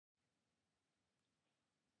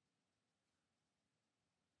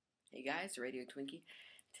Hey guys, Radio Twinkie.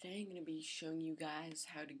 Today I'm going to be showing you guys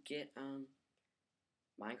how to get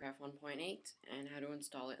Minecraft 1.8 and how to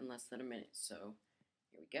install it in less than a minute. So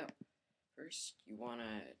here we go. First, you want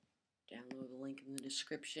to download the link in the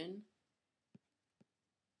description,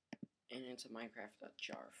 and it's a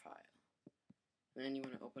Minecraft.jar file. And then you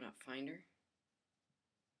want to open up Finder.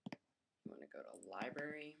 You want to go to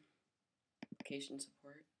Library, Application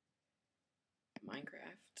Support,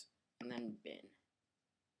 Minecraft, and then Bin.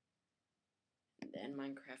 And then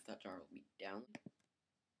Minecraft.jar will be downloaded.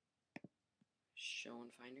 Show in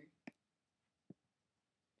Finder.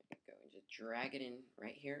 There you go, and just drag it in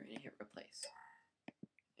right here and hit replace.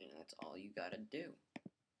 And that's all you gotta do.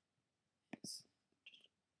 Just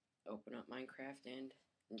open up Minecraft and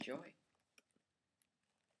enjoy.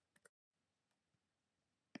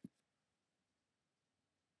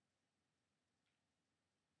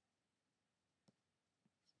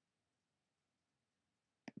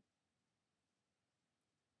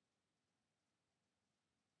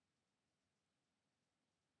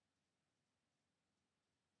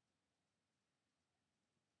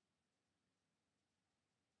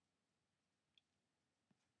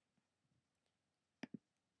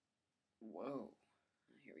 Whoa,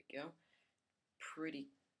 here we go. Pretty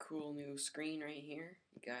cool new screen right here.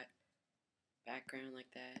 You got background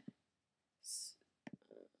like that.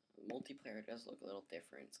 Multiplayer does look a little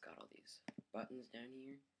different. It's got all these buttons down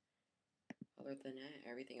here. Other than that,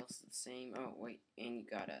 everything else is the same. Oh wait, and you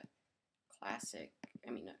got a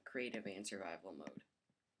creative and survival mode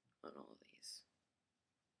on all of these.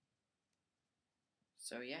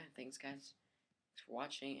 So yeah, thanks guys. Thanks for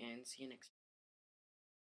watching and see you next time.